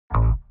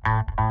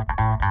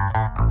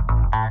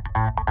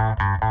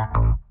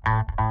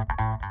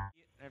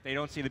If they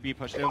don't see the B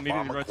push, they'll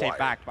immediately rotate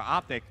back. But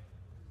OpTic,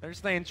 they're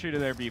staying true to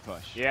their B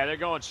push. Yeah, they're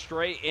going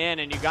straight in,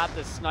 and you got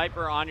the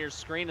sniper on your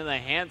screen in the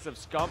hands of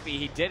Scumpy.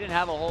 He didn't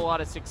have a whole lot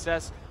of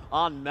success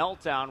on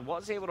Meltdown.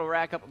 Was able to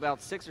rack up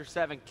about 6 or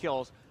 7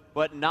 kills,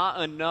 but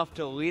not enough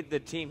to lead the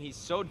team. He's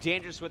so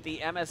dangerous with the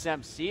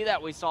MSMC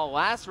that we saw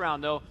last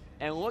round, though.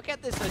 And look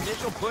at this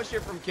initial push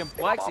here from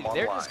Complexity.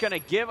 They're just going to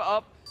give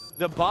up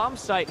the bomb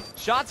site.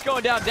 Shots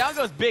going down. Down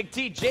goes Big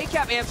T.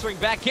 JCap answering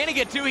back. Can he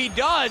get 2? He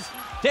does.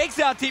 Takes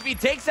out TP,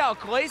 takes out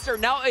Clayster.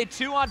 Now a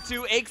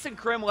 2-on-2. Aches and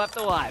Crim left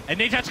alive. And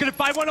Nadeshot's going to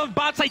find one on the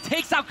bomb site.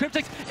 Takes out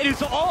Cryptix. It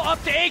is all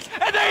up to Aches.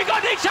 And there you go.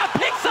 Nadeshot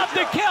picks up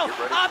the kill.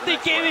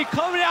 OpTic Gaming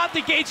coming out the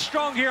gate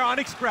strong here on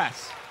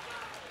Express.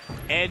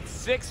 And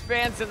 6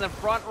 fans in the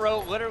front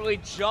row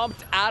literally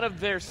jumped out of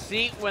their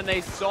seat when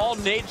they saw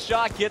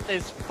Nadeshot get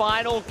this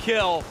final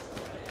kill.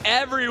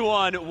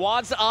 Everyone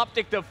wants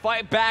OpTic to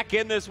fight back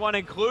in this one,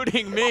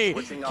 including me.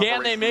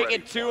 Can they make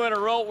it 2 in a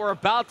row? We're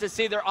about to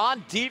see. They're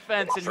on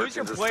defense, and who's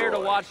your player to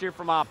watch here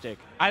from OpTic?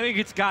 I think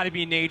it's got to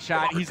be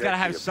Nadeshot. He's got to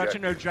have such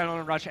an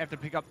adrenaline rush after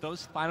pick up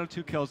those final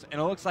 2 kills,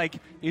 and it looks like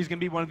he's going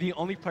to be one of the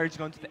only players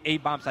going to the A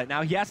bomb site.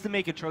 Now, he has to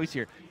make a choice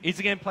here. Is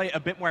he going to play a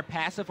bit more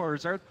passive or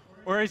reserved,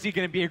 or is he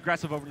going to be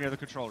aggressive over near the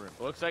control room?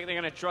 Looks like they're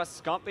going to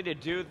trust Scumpy to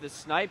do the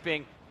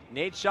sniping.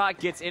 Nadeshot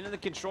gets into the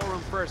control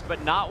room first,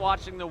 but not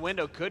watching the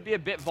window. Could be a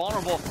bit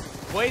vulnerable.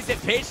 Plays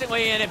it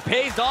patiently, and it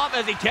pays off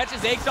as he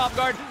catches Aches off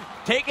guard.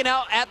 Taken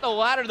out at the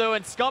ladder, though,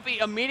 and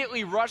Scumpy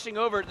immediately rushing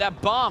over.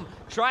 That bomb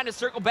trying to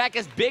circle back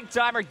as Big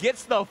Timer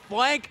gets the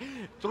flank.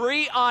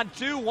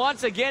 3-on-2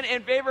 once again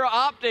in favor of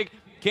OpTic.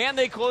 Can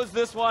they close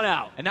this one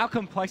out? And now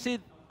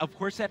Complexity, of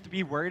course, they have to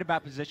be worried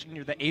about positioning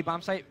near the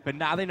A-bomb site, but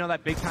now they know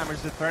that Big Timer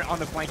is the threat on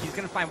the flank. He's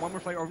going to find one more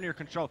player over near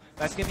control.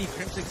 That's going to be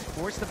Crim6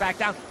 forced to back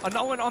down.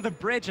 Another one on the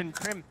bridge, and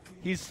Crim,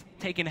 he's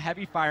taking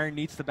heavy fire and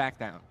needs to back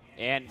down.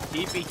 And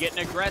TP getting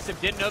aggressive.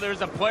 Didn't know there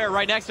was a player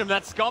right next to him.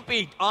 That's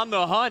Scumpy on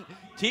the hunt.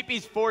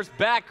 TP's forced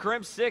back.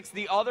 Crim6,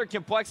 the other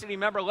Complexity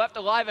member, left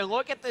alive. And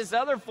look at this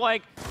other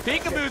flank.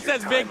 Peekaboo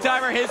says Big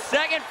Timer. His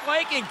second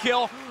flanking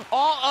kill,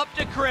 all up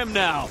to Crim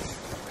now.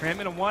 Crim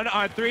in a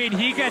 1-on-3,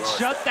 and he gets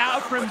shut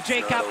down from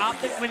JCap.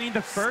 OpTic winning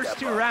the first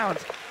 2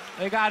 rounds.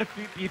 They got to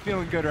be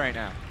feeling good right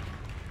now.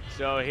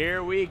 So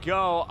here we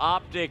go.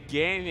 OpTic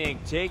Gaming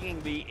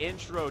taking the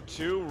intro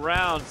 2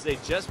 rounds. They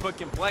just put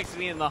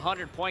Complexity in the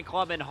 100-point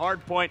club in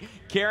hardpoint,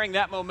 carrying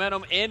that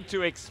momentum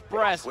into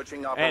Express.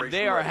 And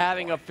they are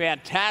having a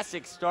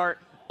fantastic start.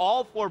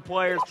 All 4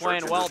 players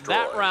playing well.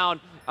 That round,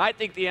 I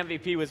think the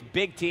MVP was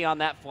Big T on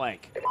that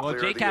flank. Well,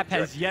 JCap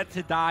has yet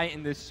to die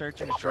in this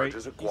search and destroy.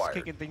 He's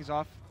kicking things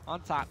off on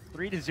top,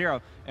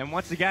 3-0, and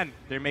once again,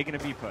 they're making a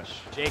B push.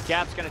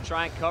 JCap's going to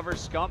try and cover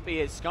Scumpy.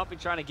 Is Scumpy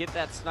trying to get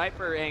that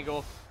sniper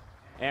angle,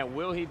 and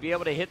will he be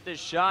able to hit this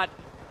shot?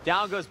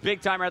 Down goes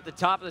Big Timer at the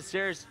top of the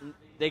stairs.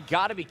 They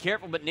got to be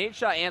careful, but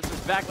Nadeshot answers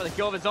back with a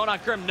kill of his own on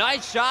Crim.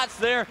 Nice shots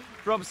there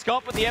from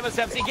Scump with the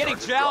MSMC, getting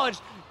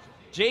challenged.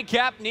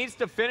 JCap needs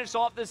to finish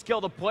off this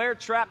kill. The player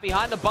trapped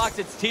behind the box.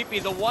 It's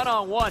TP, the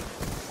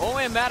 1-on-1.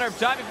 Only a matter of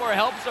time before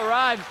help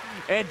arrives.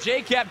 And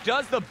JCap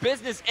does the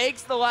business.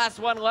 Aches the last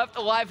one left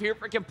alive here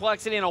for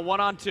Complexity in a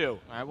 1-on-2. All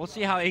right, we'll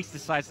see how Aches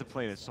decides to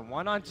play this. So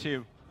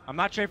 1-on-2. I'm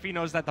not sure if he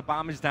knows that the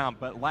bomb is down,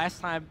 but last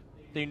time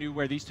they knew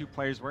where these 2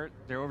 players were.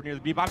 They're over near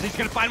the B bomb. He's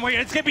going to find one here.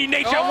 It's going to be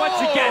Nadeshot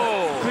once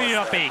again. Cleaning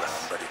up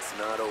Aches. But it's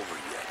not over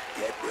yet.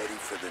 Get ready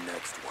for the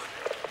next one.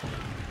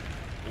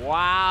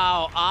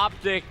 Wow,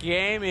 OpTic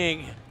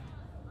Gaming.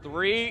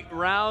 3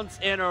 rounds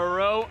in a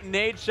row.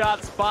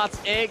 Nadeshot spots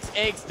Aches.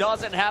 Aches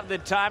doesn't have the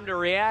time to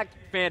react.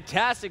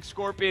 Fantastic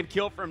Scorpion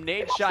kill from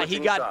Nadeshot. He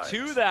got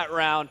 2 that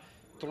round.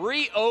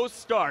 3-0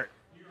 start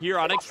here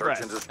on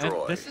Express. And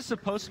this is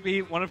supposed to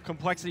be one of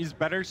Complexity's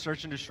better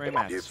search and destroy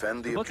maps.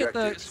 Look at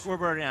the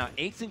scoreboard now.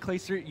 Aches and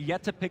Clayster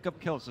yet to pick up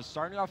kills. So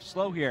starting off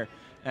slow here.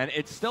 And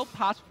it's still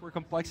possible for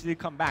Complexity to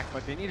come back,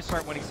 but they need to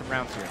start winning some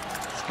rounds here.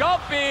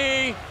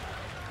 Scumpy!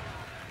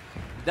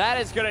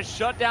 That is going to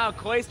shut down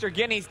Clayster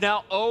again. He's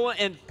now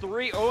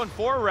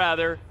 0-4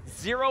 rather.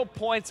 0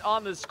 points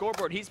on the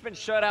scoreboard. He's been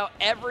shut out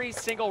every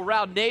single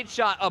round.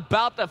 Nadeshot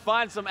about to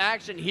find some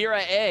action here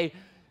at A.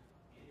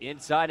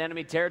 Inside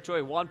enemy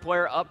territory. 1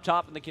 player up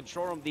top in the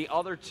control room. The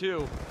other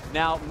 2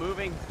 now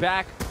moving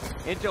back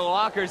into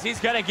lockers. He's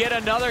going to get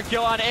another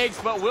kill on Eggs,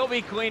 but will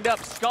be cleaned up.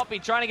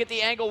 Scumpy trying to get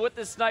the angle with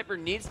the sniper.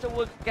 Needs to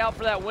look out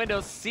for that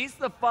window. Sees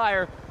the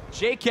fire.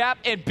 JCap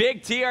and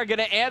Big T are going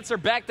to answer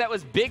back. That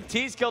was Big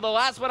T's kill. The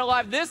last one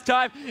alive this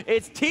time,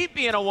 it's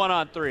TP in a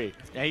 1-on-3.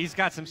 Yeah, he's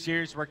got some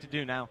serious work to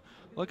do now.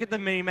 Look at the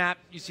mini-map.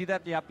 You see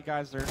that the OpTic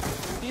guys are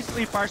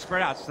decently far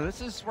spread out. So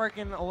this is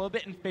working a little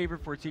bit in favor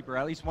for TP, or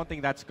at least one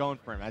thing that's going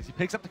for him. As he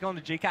picks up the kill on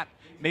the JCap,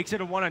 makes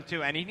it a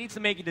 1-on-2, and he needs to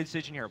make a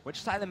decision here.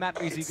 Which side of the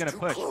map is he going to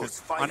push?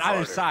 Because on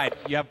either side,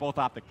 you have both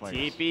OpTic players.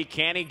 TP,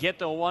 can he get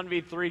the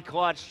 1v3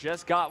 clutch?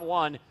 Just got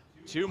one.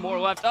 2 more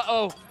left.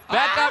 Uh-oh.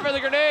 Bad time for the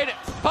grenade.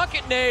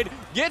 Bucket nade.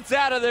 Gets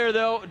out of there,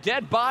 though.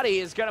 Dead body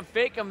is going to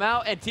fake him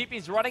out, and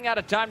TP's running out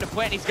of time to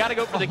plant. He's got to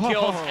go for the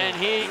kills, and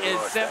he is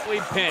simply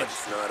pinched.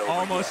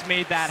 Almost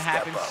made that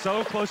happen.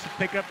 So close to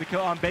picking up the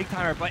kill on Big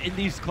Timer, but in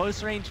these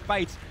close-range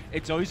fights,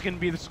 it's always going to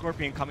be the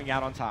Scorpion coming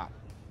out on top.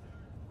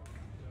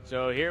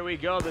 So here we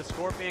go. The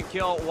Scorpion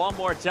kill one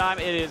more time.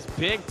 It is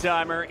Big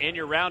Timer in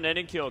your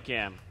round-ending kill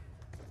cam.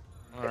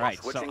 All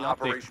right, so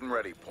operation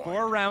ready point.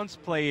 4 rounds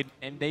played,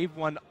 and they've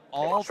won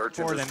all 4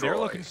 of them. They're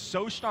looking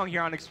so strong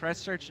here on Express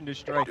Search and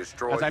Destroy.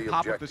 As I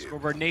pop up the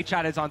scoreboard,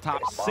 Nadeshot is on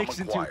top,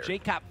 6-2.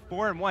 JCap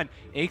 4-1.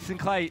 Aches and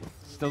Clay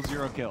still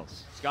 0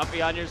 kills.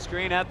 Scumpy on your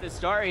screen at the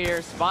start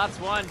here. Spots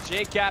 1.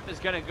 JCap is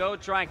going to go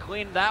try and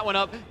clean that one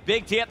up.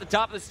 Big T at the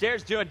top of the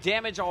stairs doing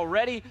damage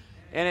already.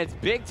 And it's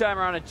Big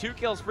Timer on a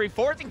 2-kill spree,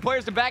 forcing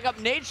players to back up.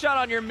 Nadeshot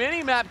on your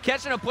mini-map,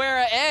 catching a player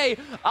at A.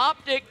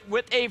 OpTic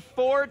with a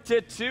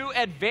 4-2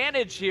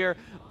 advantage here.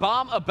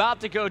 Bomb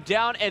about to go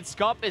down, and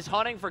Scump is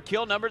hunting for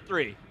kill number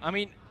 3. I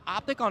mean,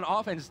 OpTic on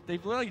offense,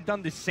 they've literally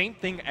done the same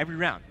thing every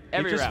round.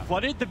 They just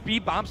flooded the B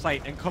bomb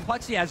site, and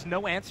Complexity has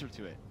no answer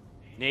to it.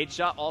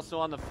 Nadeshot also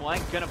on the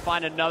flank, gonna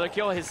find another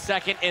kill, his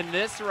 2nd in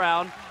this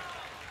round.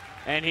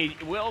 And he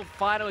will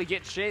finally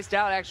get chased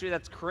out. Actually,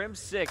 that's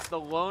Crim6, the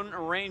Lone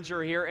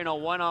Ranger here in a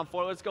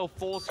 1-on-4. Let's go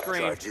full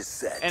screen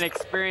and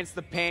experience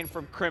the pain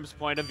from Crim's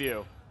point of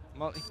view.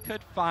 Well, he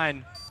could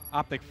find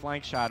OpTic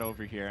flank shot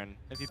over here, and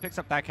if he picks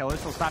up that kill,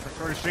 this will stop the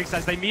shorter streaks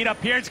as they meet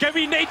up here. It's gonna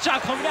be Nadeshot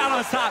coming out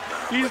on top.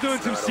 He's doing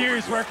some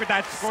serious work with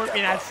that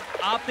Scorpion as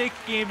OpTic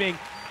Gaming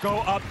go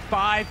up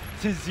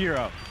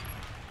 5-0.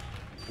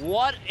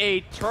 What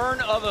a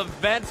turn of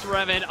events,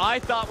 Revan. I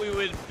thought we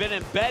would have been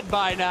in bed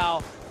by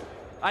now.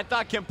 I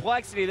thought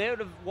Complexity, they would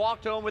have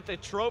walked home with the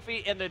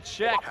trophy and the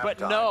check, but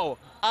no.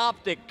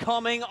 OpTic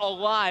coming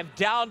alive,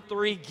 down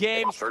 3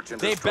 games.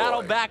 They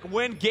battle back,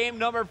 win game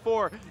number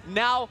 4.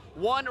 Now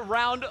 1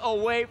 round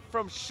away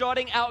from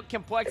shutting out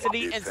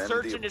Complexity and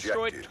Search and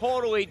Destroy,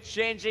 totally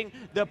changing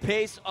the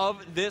pace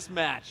of this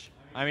match.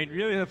 I mean,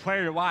 really the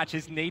player to watch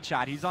is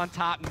Nadeshot. He's on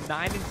top,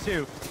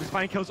 9-2. He's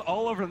finding kills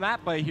all over the map,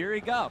 but here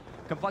we go.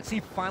 Complexity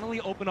finally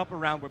open up a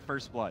round with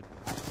First Blood.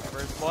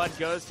 First Blood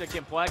goes to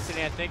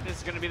Complexity. I think this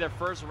is going to be their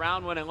first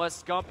round win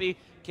unless Scumpy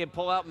can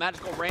pull out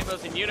magical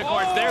rainbows and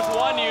unicorns. Oh! There's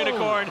 1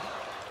 unicorn.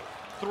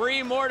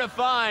 3 more to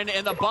find,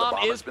 and the bomb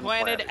is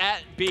planted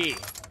at B.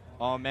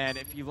 Oh man,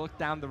 if you look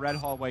down the red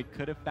hallway,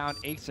 could have found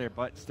Ace there,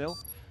 but still,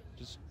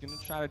 just gonna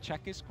try to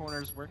check his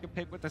corners, work a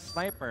pick with the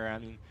sniper. I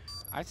mean,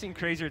 I've seen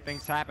crazier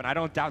things happen. I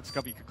don't doubt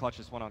Scumpy could clutch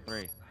this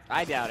 1-on-3.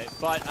 I doubt it,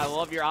 but I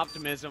love your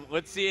optimism.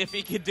 Let's see if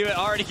he can do it.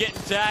 Already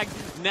getting tagged,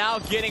 now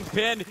getting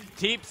pinned.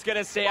 Teep's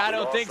gonna say, I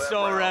don't think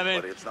so,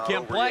 Revan.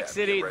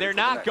 Complexity, they're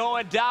not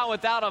going down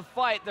without a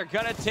fight. They're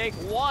gonna take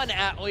 1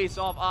 at least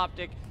off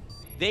OpTic.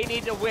 They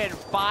need to win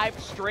 5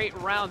 straight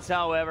rounds,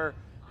 however.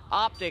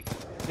 OpTic,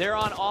 they're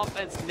on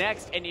offense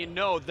next, and you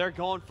know they're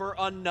going for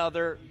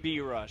another B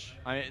rush.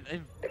 I mean,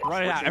 they've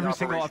run it out every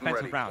single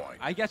offensive round.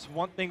 I guess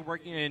one thing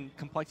working in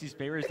Complexity's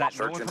favor is that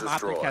no one from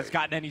OpTic has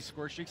gotten any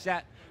score streaks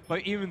yet,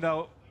 but even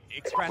though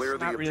Express is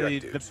not really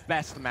the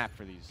best map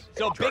for these.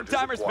 So Big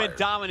Timer's been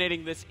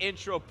dominating this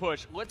intro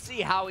push. Let's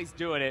see how he's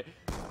doing it.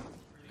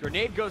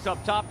 Grenade goes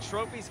up top,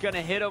 Trophy's gonna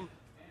hit him.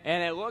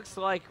 And it looks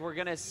like we're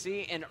going to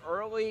see an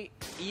early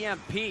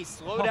EMP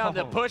slow down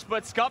the push,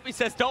 but Scumpy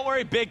says, don't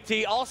worry, Big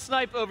T. I'll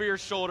snipe over your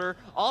shoulder.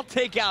 I'll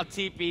take out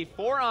TP.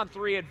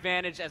 4-on-3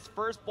 advantage as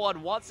First Blood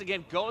once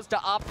again goes to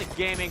OpTic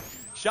Gaming.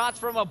 Shots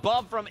from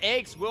above from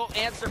Aches will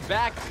answer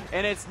back,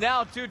 and it's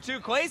now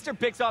 2-2. Clayster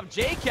picks off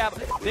JCap.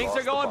 Things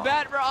are going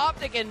bad for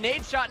OpTic, and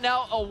Nadeshot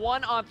now a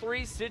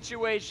 1-on-3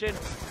 situation.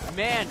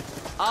 Man,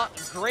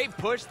 great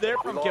push there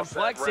from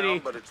Complexity.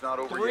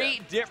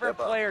 3 different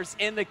players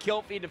in the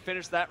kill feed to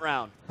finish that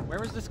round. Where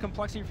was this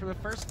Complexity for the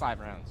first 5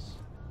 rounds?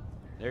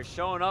 They're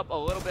showing up a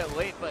little bit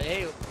late, but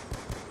hey,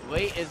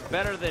 late is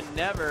better than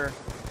never.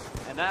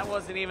 And that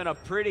wasn't even a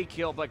pretty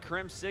kill, but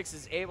Crim6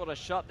 is able to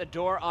shut the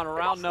door on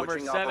round number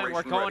 7.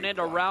 We're going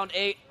into round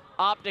 8.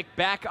 OpTic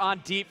back on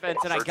defense,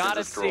 and I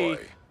gotta see,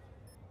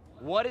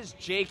 what is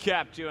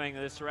JCap doing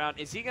this round?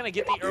 Is he gonna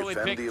get the early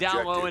pick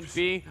down low in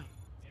B?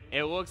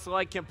 It looks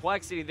like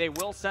Complexity, they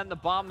will send the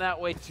bomb that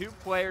way. 2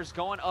 players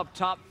going up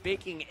top,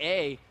 faking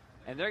A,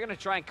 and they're gonna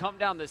try and come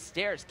down the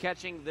stairs,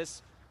 catching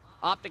this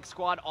OpTic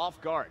squad off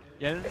guard.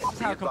 Yeah, this is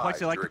how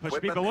Complexity like to push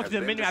people. Look at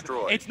the mini-map.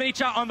 It's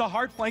Nadeshot on the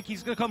hard flank.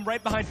 He's going to come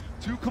right behind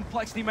 2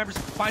 Complexity members.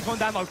 Finds 1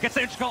 down low. Gets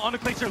the integral on the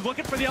Clayster.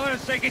 Looking for the other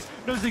staircase.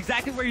 Knows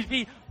exactly where he's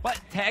be,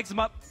 but tags him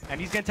up. And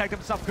he's going to tag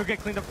himself. Could get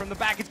cleaned up from the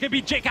back. It's going to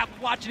be JCap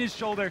watching his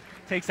shoulder.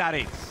 Takes out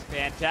Ace.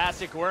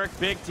 Fantastic work.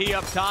 Big T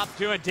up top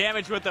doing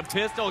damage with the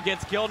pistol.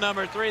 Gets kill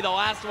number 3. The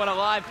last one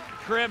alive.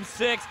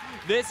 Crim6.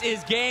 This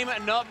is game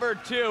number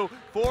 2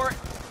 for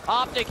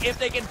OpTic if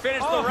they can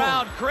finish the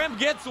round. Crim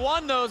gets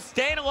 1 though,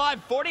 staying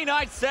alive.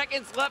 49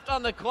 seconds left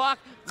on the clock.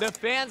 The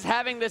fans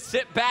having to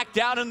sit back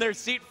down in their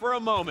seat for a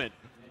moment.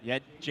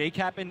 Yet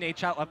JCap and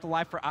Nate left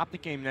alive for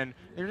OpTic Gaming, and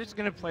they're just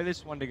going to play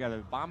this one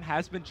together. Bomb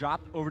has been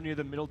dropped over near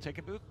the middle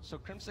ticket booth, so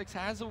Crim6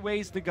 has a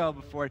ways to go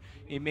before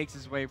he makes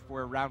his way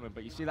for a round win.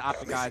 But you see the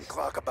OpTic guys,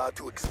 clock about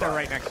to expire. they're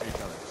right next to each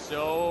other.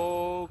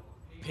 So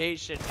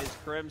patient is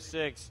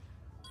Crim6,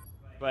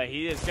 but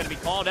he is going to be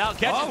called out.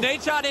 Catches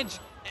Nate in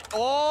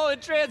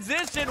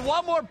transition.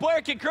 One more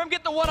player. Can Crim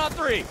get the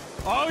 1-on-3?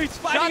 Oh, he's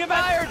fighting him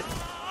fired.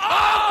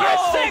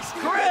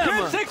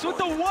 Crim6 with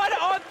the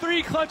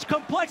 1-on-3 clutch.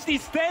 Complexity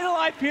staying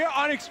alive here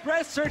on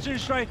Express Search and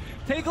Destroy.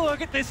 Take a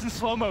look at this in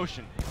slow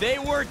motion. They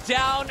were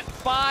down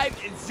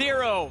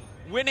 5-0,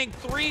 winning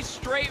 3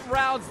 straight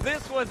rounds.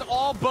 This was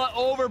all but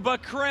over,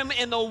 but Crim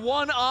in the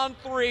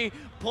 1-on-3,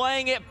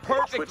 playing it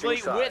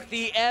perfectly with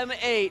the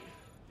M8.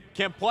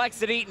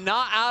 Complexity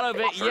not out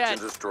of it yet.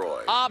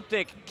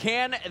 OpTic,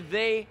 can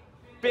they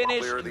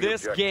finish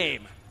this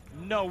game?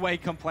 No way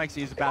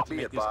Complexity is about to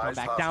make this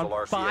comeback. Down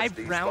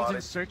 5 rounds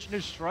in Search and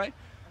Destroy.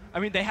 I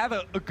mean, they have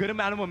a good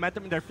amount of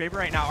momentum in their favor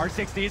right now.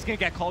 RCXD is going to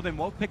get called in,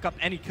 won't pick up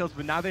any kills,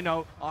 but now they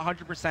know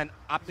 100%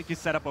 OpTic is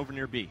set up over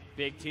near B.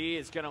 Big T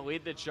is going to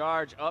lead the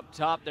charge up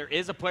top. There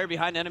is a player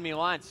behind enemy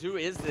lines. Who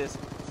is this?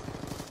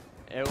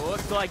 It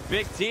looks like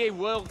Big T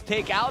will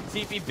take out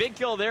TP. Big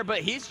kill there,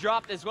 but he's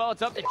dropped as well.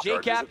 It's up to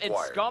JCap and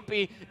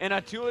Scumpy in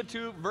a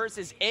 2-2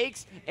 versus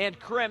Aches and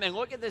Crim. And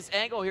look at this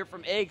angle here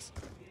from Aches,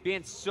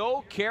 being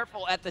so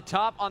careful at the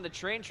top on the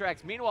train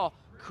tracks. Meanwhile,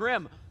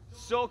 Crim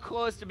so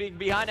close to being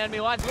behind enemy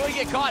lines. Will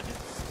he get caught?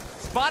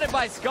 Spotted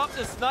by Scump.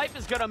 The snipe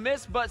is going to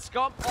miss, but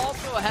Scump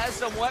also has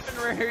some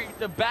weaponry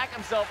to back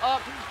himself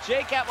up.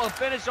 JCap will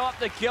finish off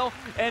the kill,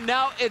 and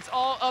now it's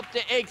all up to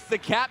Aches, the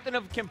captain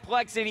of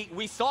Complexity.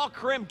 We saw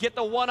Crim get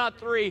the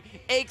 1-on-3.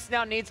 Aches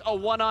now needs a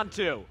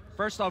 1-on-2.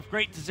 First off,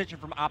 great decision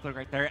from OpTic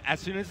right there. As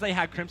soon as they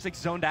had Crim6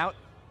 zoned out,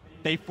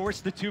 they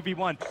forced the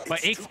 2v1,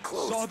 but Aches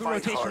saw the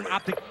rotation from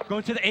OpTic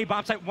going to the A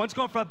bomb site. One's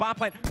going for the bomb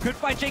plant. Good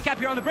fight JCap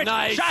here on the bridge.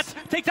 Nice. Shots,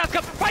 takes out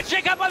Scump, fights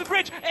JCap on the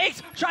bridge.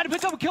 Aches trying to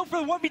pick up a kill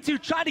for the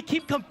 1v2, trying to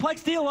keep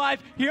Complexity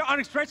alive here on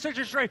Express Search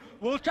and Destroy.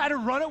 We'll try to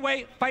run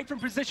away, fight from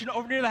position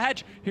over near the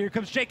hedge. Here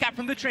comes JCap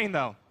from the train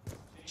though.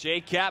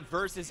 JCap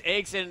versus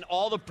Aches, and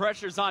all the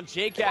pressure's on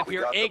JCap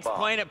here. Aches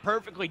playing it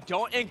perfectly.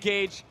 Don't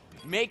engage.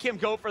 Make him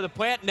go for the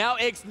plant. Now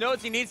Aches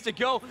knows he needs to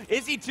go.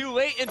 Is he too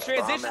late in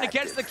transition to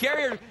catch the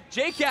carrier?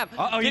 JCap,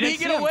 can he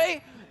get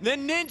away? The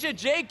Ninja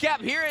JCap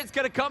here, it's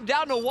going to come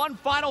down to one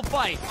final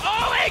fight.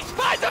 Oh, Aches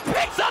finds and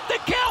picks up the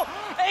kill!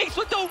 Aches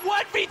with the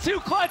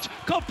 1v2 clutch.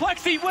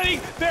 Complexity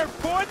winning their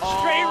 4th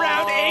straight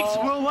round. Aches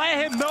will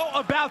let him know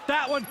about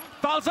that one.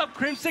 Follows up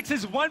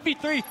Crim6's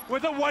 1v3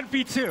 with a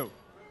 1v2.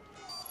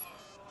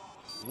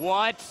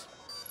 What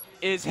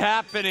is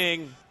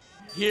happening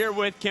here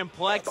with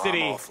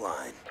Complexity?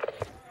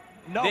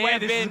 No way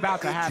this is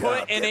about to happen.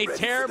 Put in a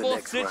terrible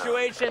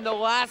situation the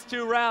last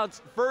 2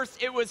 rounds.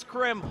 First, it was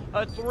Crim,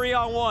 a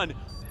 3-on-1.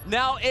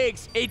 Now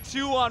Aches, a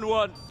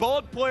 2-on-1.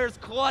 Both players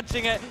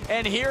clutching it,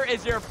 and here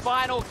is your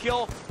final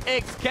kill.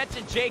 Aches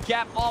catching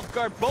JCap off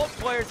guard. Both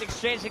players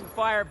exchanging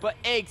fire, but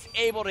Aches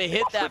able to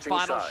hit that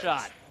final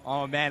shot.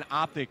 Oh man,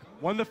 OpTic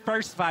won the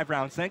first 5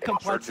 rounds, then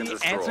Complexity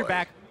answered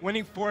back,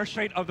 winning 4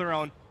 straight of their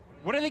own.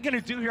 What are they going to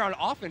do here on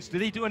offense? Do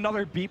they do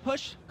another B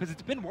push? Because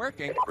it's been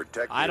working.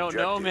 I don't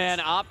know, man.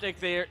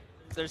 OpTic,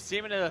 they're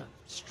seeming to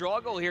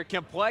struggle here.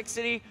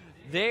 Complexity,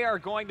 they are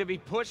going to be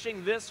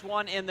pushing this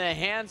one in the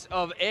hands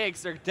of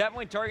Aches. They're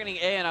definitely targeting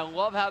A, and I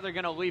love how they're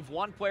going to leave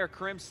one player,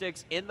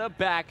 Crim6, in the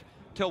back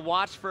to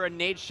watch for a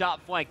nade shot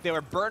flank. They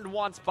were burned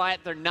once by it.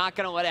 They're not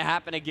going to let it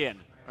happen again.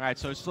 All right,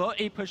 so slow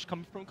A push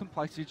coming from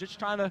Complexity, just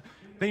trying to,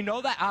 they know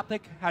that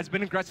OpTic has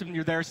been aggressive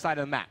near their side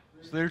of the map.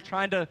 So they're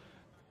trying to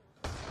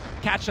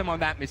catch them on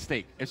that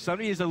mistake. If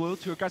somebody is a little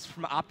too aggressive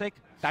from OpTic,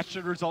 that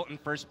should result in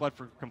first blood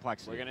for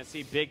Complexity. We're going to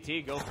see Big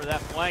T go for that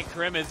flank.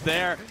 Crim is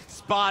there,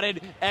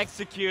 spotted,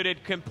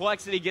 executed.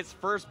 Complexity gets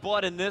first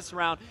blood in this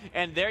round,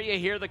 and there you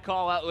hear the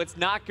call out. Let's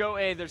not go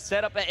A. They're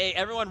set up at A.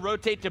 Everyone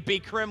rotate to B.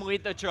 Crim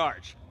lead the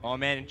charge. Oh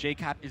man, and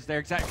JCap is there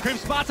exactly. Crim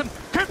spots him.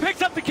 Crim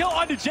picks up the kill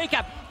onto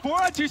JCap.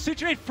 4-on-2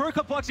 situation for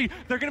Complexity.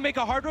 They're going to make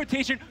a hard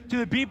rotation to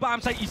the B bomb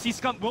site. You see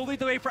Scump will lead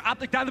the way for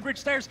OpTic down the bridge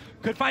stairs.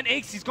 Could find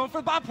Aches. He's going for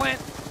the bomb plant.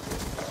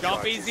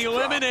 Scumpy's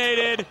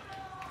eliminated.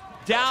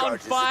 Down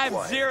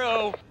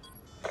 5-0.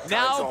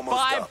 Now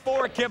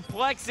 5-4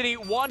 Complexity.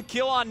 1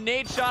 kill on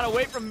nade shot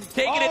away from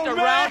taking it to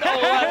round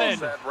 11.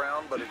 That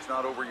round, but it's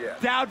not over yet.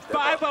 Down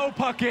 5-0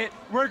 Puckett.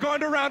 We're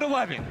going to round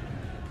 11.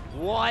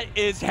 What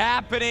is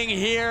happening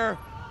here?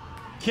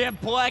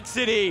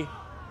 Complexity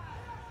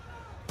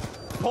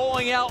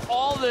pulling out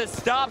all the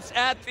stops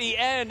at the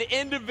end.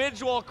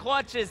 Individual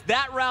clutches.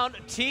 That round,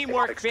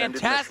 teamwork,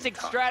 fantastic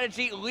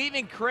strategy,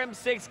 leaving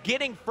Crim6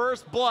 getting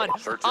first blood.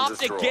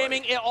 OpTic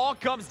Gaming, it all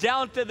comes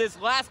down to this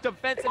last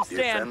defensive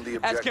stand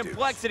as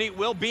Complexity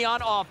will be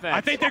on offense. I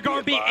think they're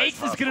going to be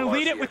Aches is going to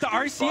lead it with the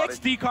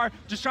RCXD car,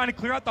 just trying to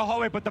clear out the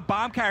hallway, but the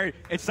bomb carrier,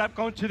 it's up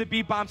going to the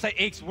B bomb site.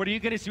 Aches, what are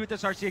you going to see with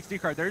this RCXD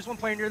car? There's one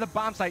player near the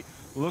bomb site.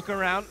 Look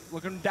around,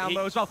 looking down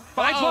low as well.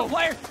 Finds one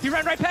player, he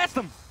ran right past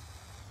him.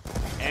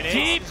 And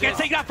Team gets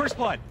taken out first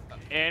blood.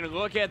 And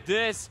look at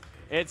this.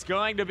 It's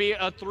going to be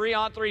a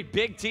 3-on-3.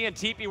 Big T and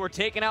TP were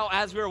taken out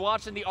as we were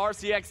watching the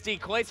RCXD.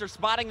 Clayster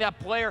spotting that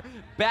player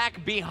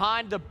back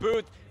behind the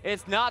booth.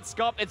 It's not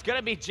Scump, it's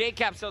gonna be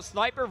JCap. So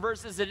Sniper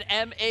versus an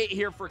M8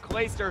 here for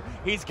Clayster.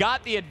 He's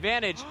got the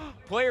advantage.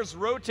 Players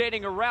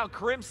rotating around.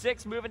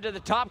 Crim6 moving to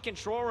the top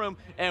control room.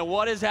 And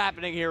what is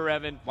happening here,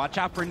 Revan? Watch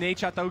out for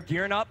Nadeshot though,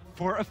 gearing up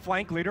for a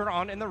flank later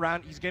on in the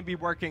round. He's gonna be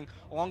working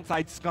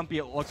alongside Scumpy,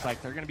 it looks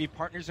like. They're gonna be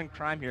partners in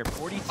crime here.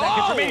 40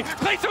 seconds remaining.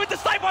 Clayster with the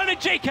snipe on a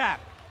JCap.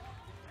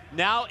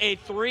 Now a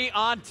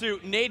 3-on-2.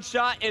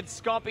 Nadeshot and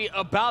Scumpy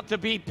about to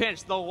be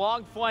pinched. The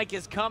long flank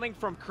is coming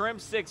from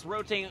Crim6,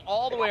 rotating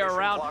all the way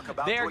around.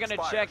 They're going to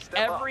check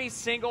every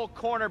single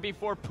corner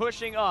before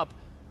pushing up.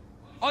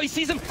 Oh, he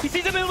sees him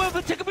in the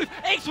middle, take a move.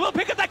 Ace will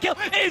pick up that kill.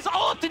 It is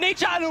all up to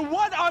Nadeshot and a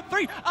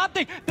 1-on-3.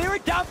 OpTic, they were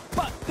down,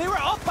 they were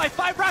off by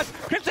 5 rounds.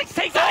 Crim6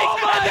 takes out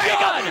Ace, and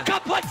there you go.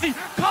 Complexity,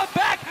 come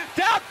back,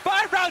 down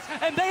 5 rounds,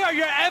 and they are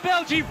your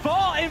MLG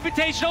Fall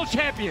Invitational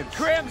champions.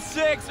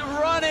 Crim6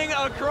 running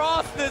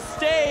across the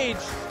stage,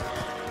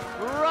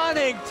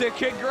 running to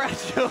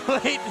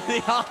congratulate the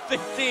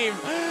OpTic team.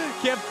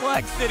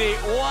 Complexity,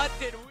 what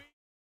did